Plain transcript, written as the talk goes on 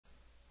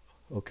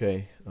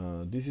Okay,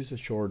 this is a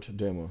short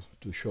demo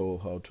to show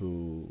how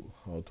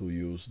to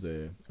use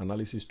the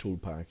analysis tool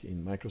pack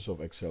in Microsoft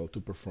Excel to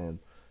perform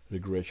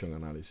regression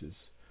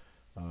analysis.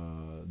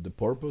 The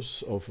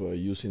purpose of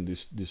using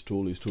this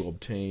tool is to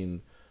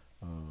obtain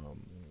um,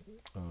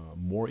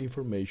 more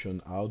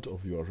information out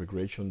of your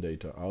regression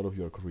data, out of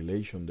your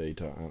correlation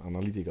data,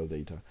 analytical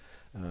data,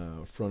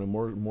 from a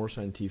more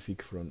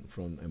scientific,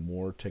 from a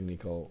more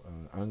technical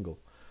angle.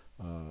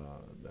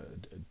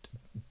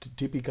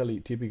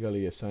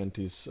 Typically, a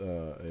scientist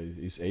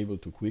is able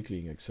to quickly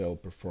in Excel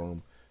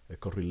perform a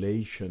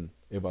correlation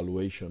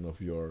evaluation of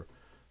your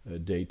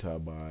data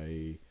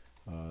by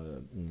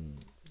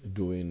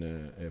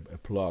doing a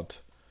plot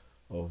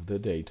of the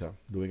data,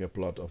 doing a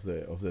plot of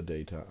the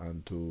data,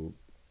 and to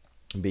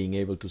being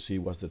able to see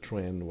what's the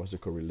trend, what's the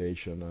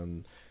correlation,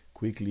 and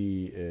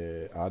quickly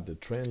add the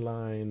trend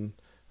line,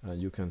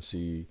 and you can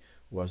see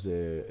what's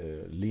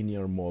the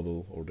linear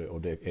model or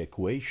the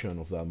equation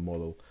of that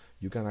model.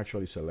 You can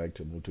actually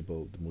select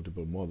multiple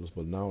models,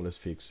 but now let's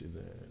fix in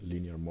the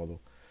linear model,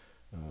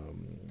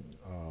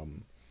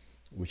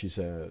 which is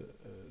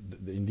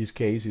in this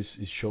case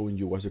is showing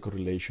you what's the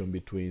correlation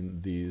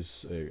between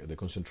these the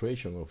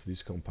concentration of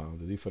this compound,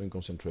 the different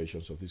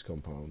concentrations of this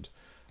compound,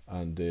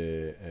 and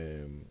the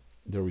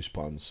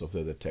response of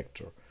the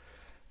detector.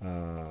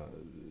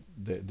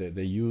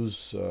 The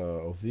use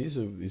of this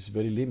is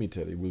very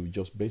limited. It will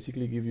just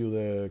basically give you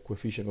the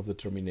coefficient of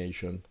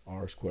determination,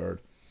 r squared,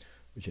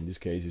 which in this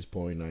case is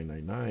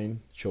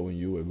 0.999, showing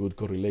you a good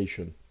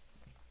correlation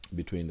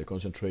between the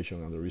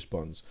concentration and the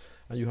response.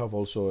 And you have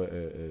also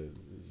a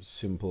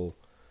simple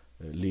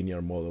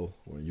linear model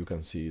where you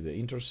can see the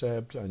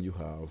intercept and you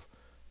have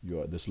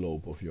the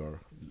slope of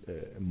your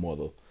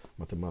model,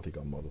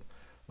 mathematical model.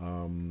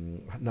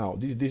 Now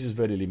this is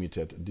very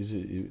limited.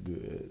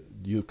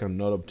 You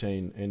cannot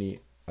obtain any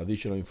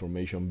additional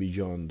information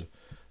beyond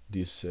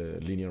this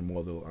linear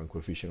model and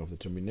coefficient of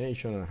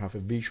determination, and have a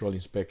visual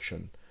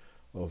inspection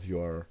of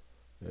your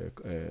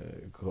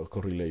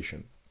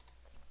correlation.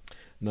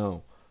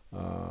 Now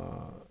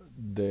the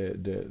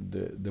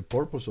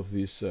purpose of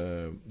this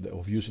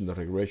of using the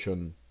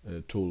regression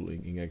tool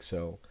in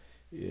Excel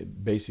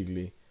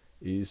basically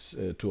is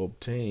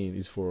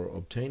for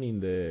obtaining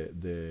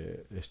the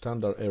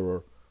standard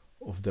error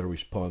of the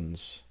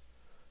response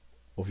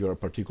of your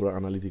particular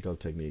analytical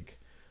technique.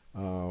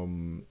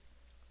 The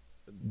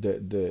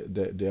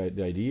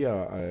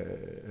idea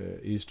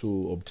is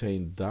to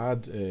obtain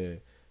that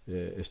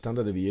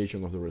standard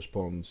deviation of the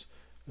response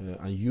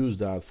and use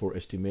that for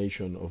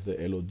estimation of the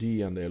LOD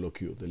and the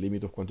LOQ, the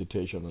limit of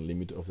quantitation and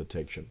limit of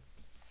detection.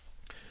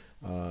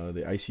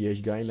 The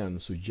ICH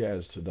guidelines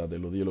suggest that the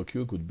LOD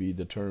LOQ could be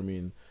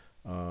determined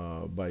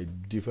by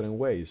different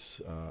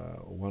ways.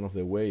 One of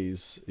the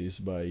ways is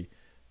by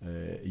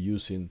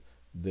using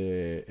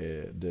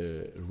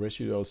the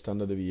residual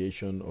standard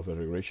deviation of a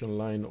regression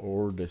line,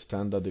 or the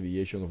standard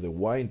deviation of the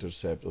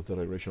Y-intercept of the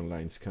regression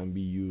lines can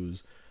be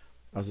used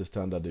as the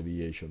standard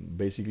deviation.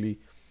 Basically,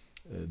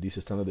 this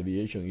standard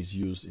deviation is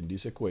used in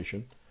this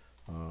equation.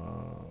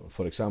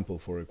 For example,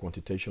 for a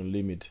quantitation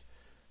limit,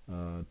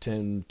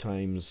 10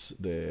 times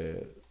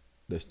the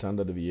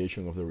standard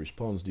deviation of the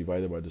response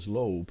divided by the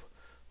slope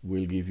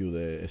will give you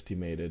the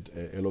estimated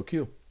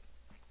LOQ.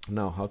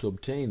 Now, how to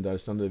obtain that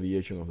standard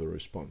deviation of the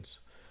response?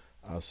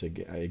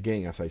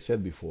 Again, as I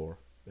said before,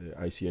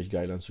 ICH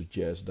guidelines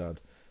suggest that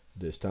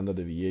the standard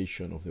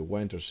deviation of the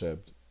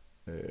Y-intercept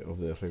of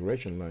the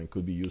regression line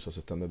could be used as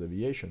a standard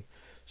deviation.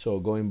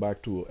 So going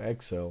back to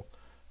Excel,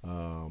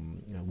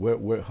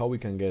 how we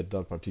can get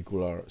that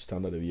particular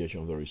standard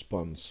deviation of the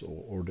response,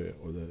 or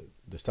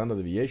the standard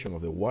deviation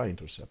of the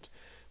Y-intercept.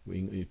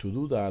 To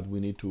do that, we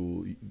need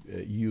to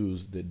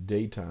use the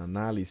data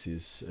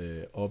analysis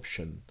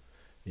option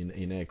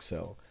in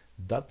Excel.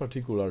 That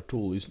particular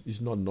tool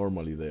is not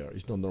normally there.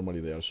 It's not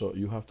normally there. So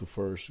you have to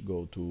first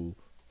go to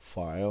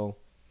File,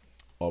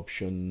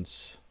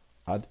 Options,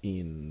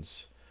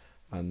 Add-ins,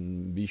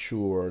 and be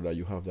sure that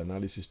you have the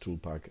analysis tool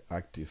pack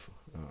active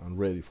and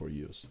ready for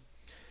use.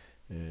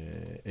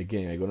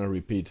 Again, I'm going to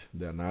repeat,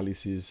 the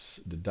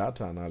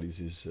data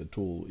analysis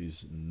tool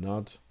is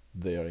not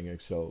there in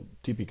Excel.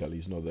 Typically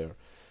it's not there.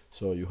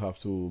 So you have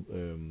to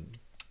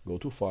go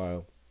to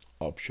File,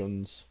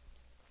 Options,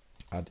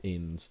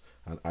 Add-ins,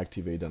 and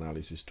activate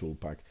analysis tool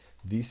pack.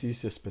 This is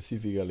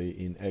specifically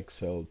in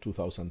Excel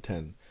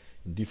 2010.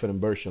 In different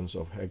versions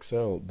of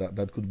Excel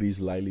that could be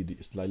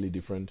slightly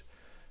different,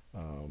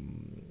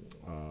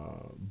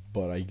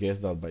 but I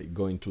guess that by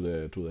going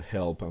to the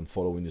help and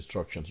following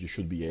instructions, you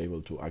should be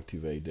able to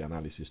activate the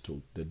analysis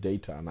tool, the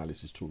data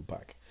analysis tool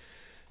pack.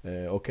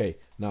 Okay,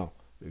 now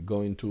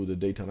going to the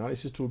data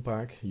analysis tool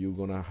pack, you're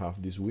gonna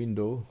have this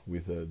window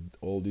with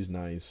all these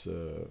nice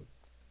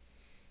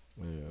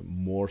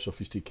more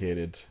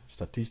sophisticated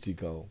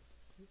statistical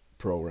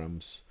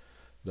programs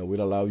that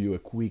will allow you a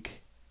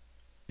quick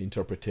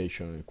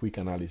interpretation, a quick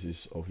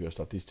analysis of your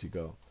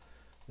statistical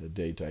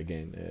data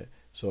again.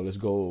 So let's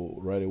go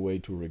right away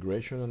to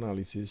regression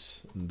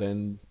analysis, and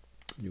then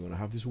you're going to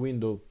have this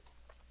window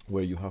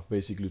where you have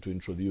basically to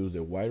introduce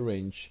the Y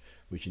range,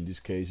 which in this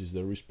case is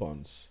the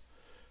response,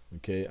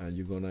 okay, and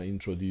you're gonna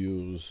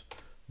introduce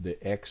the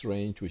X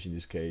range, which in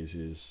this case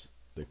is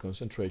the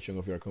concentration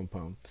of your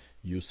compound.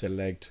 You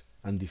select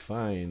and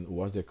define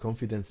what's the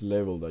confidence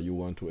level that you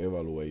want to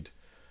evaluate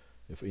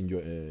if in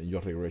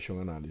your regression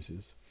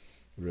analysis.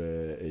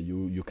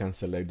 You can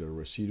select the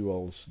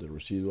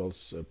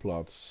residuals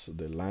plots,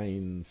 the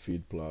line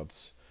fit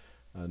plots,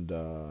 and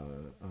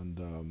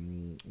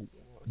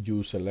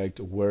you select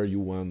where you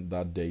want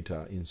that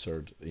data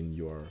insert in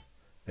your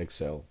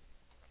Excel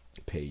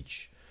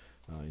page.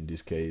 In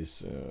this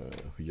case,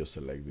 we just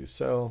select this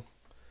cell,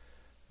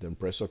 then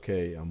press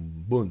OK,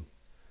 and boom,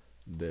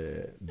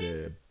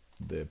 the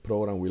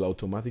program will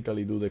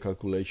automatically do the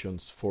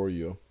calculations for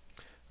you,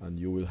 and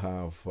you will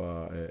have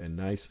a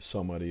nice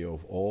summary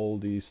of all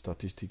these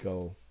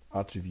statistical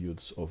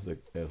attributes of the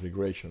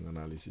regression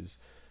analysis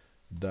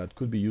that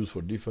could be used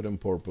for different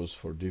purpose,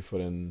 for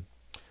different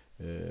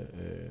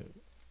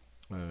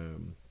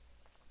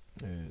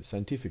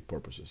scientific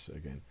purposes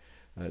again.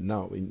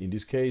 Now in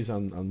this case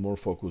I'm more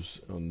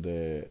focused on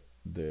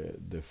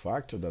the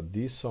fact that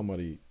this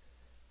summary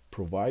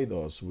provide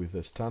us with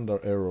the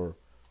standard error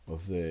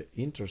of the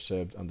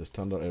intercept and the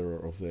standard error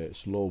of the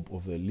slope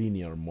of the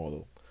linear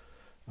model.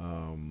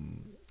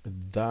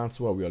 That's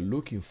what we are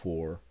looking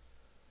for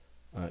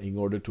in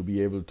order to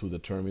be able to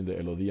determine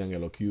the LOD and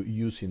LOQ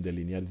using the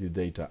linearity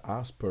data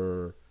as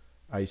per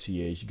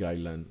ICH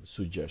guideline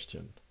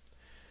suggestion.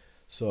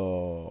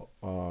 So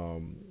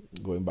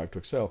going back to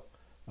Excel,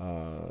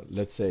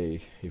 let's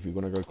say if you're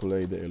going to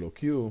calculate the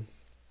LOQ,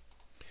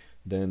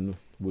 then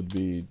would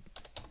be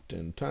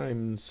 10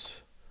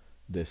 times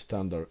the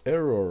standard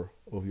error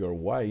of your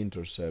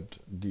Y-intercept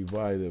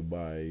divided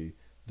by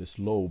the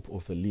slope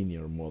of the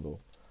linear model.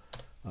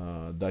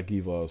 That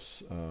gives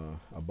us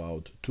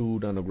about 2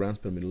 nanograms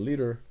per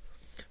milliliter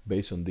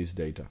based on this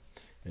data.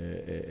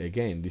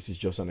 Again, this is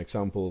just an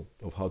example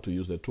of how to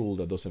use the tool.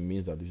 That doesn't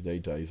mean that this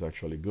data is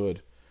actually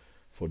good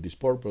for this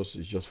purpose.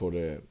 It's just for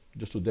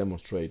just to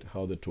demonstrate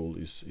how the tool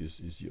is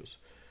used.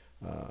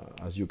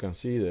 As you can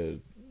see,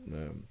 the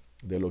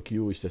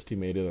LOQ is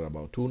estimated at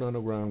about 2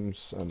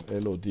 nanograms, and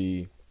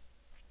LOD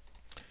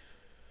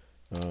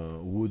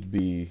would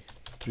be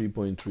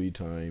 3.3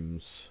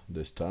 times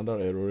the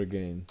standard error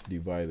again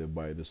divided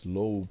by the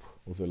slope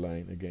of the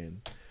line again,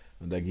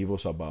 and that gives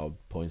us about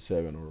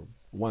 0.7 or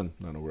 1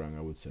 nanogram,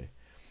 I would say.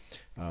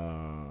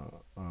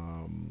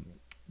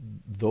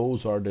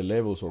 Those are the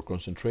levels or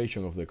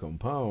concentration of the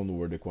compound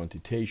where the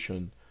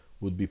quantitation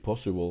would be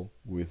possible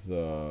with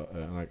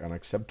an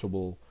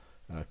acceptable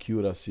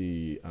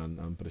accuracy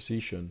and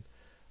precision,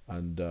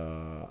 and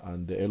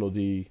the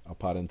LOD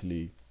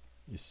apparently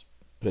is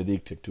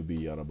predicted to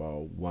be at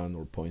about 1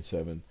 or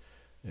 0.7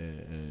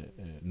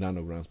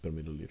 nanograms per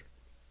milliliter.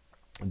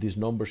 And these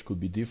numbers could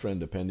be different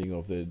depending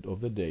of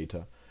the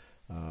data,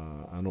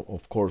 and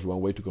of course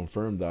one way to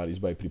confirm that is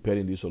by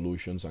preparing these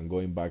solutions and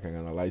going back and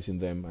analyzing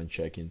them and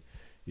checking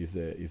if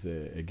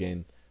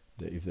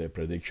the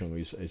prediction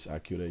is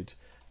accurate.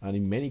 And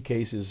in many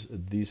cases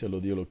this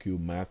LOD-LOQ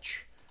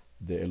match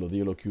the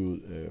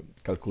LOD-LOQ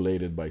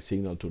calculated by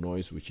signal to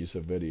noise, which is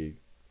a very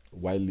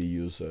widely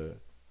used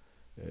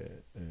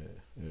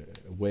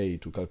way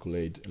to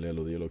calculate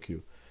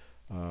LOD-LOQ.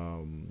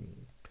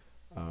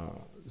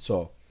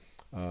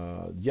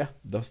 Yeah,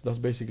 that's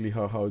basically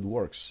how it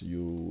works.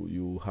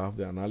 You have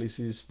the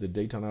analysis, the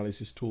data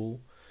analysis tool,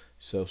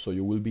 so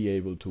you will be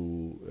able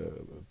to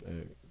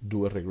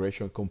do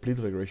a complete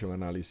regression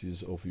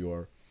analysis of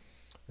your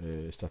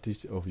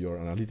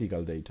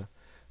analytical data,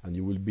 and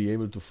you will be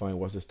able to find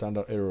what's the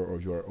standard error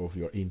of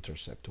your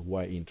intercept,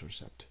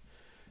 Y-intercept.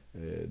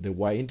 The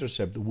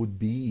Y-intercept would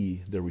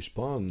be the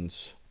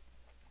response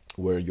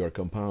where your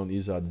compound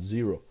is at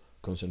 0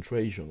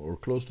 concentration or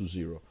close to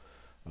 0.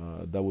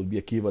 That would be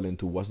equivalent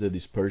to what's the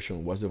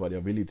dispersion, what's the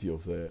variability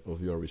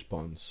of your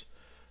response,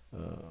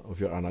 of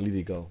your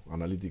analytical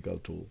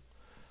tool.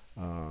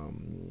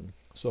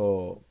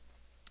 So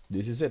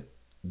this is it.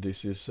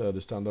 This is the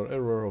standard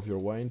error of your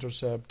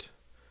Y-intercept,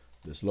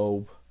 the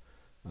slope,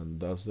 and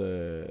that's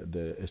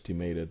the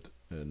estimated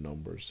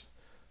numbers.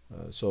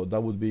 So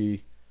that would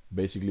be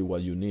basically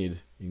what you need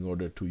in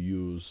order to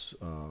use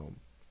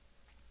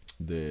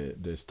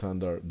the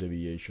standard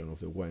deviation of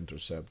the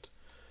Y-intercept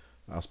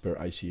as per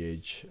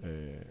ICH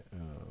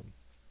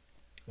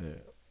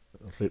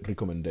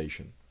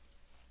recommendation.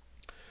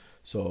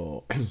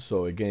 So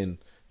again,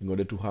 in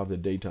order to have the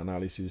data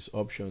analysis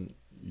option,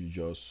 you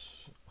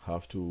just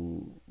have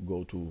to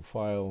go to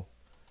File,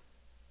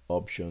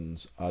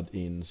 Options,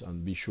 Add-ins,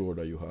 and be sure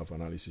that you have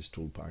Analysis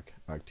Toolpack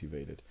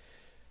activated.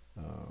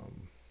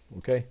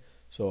 Okay,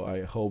 so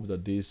I hope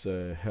that this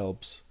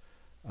helps,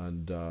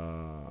 and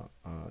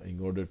in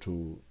order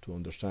to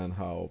understand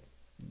how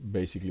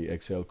basically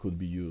Excel could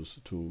be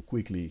used to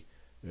quickly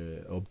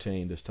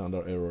obtain the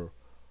standard error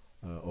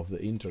of the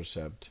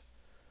intercept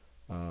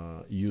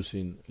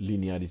using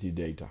linearity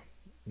data,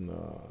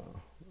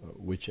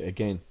 which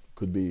again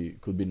could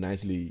be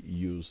nicely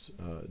used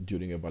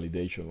during a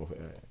validation of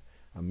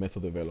and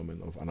method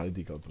development of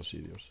analytical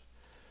procedures.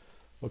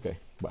 Okay,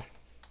 bye.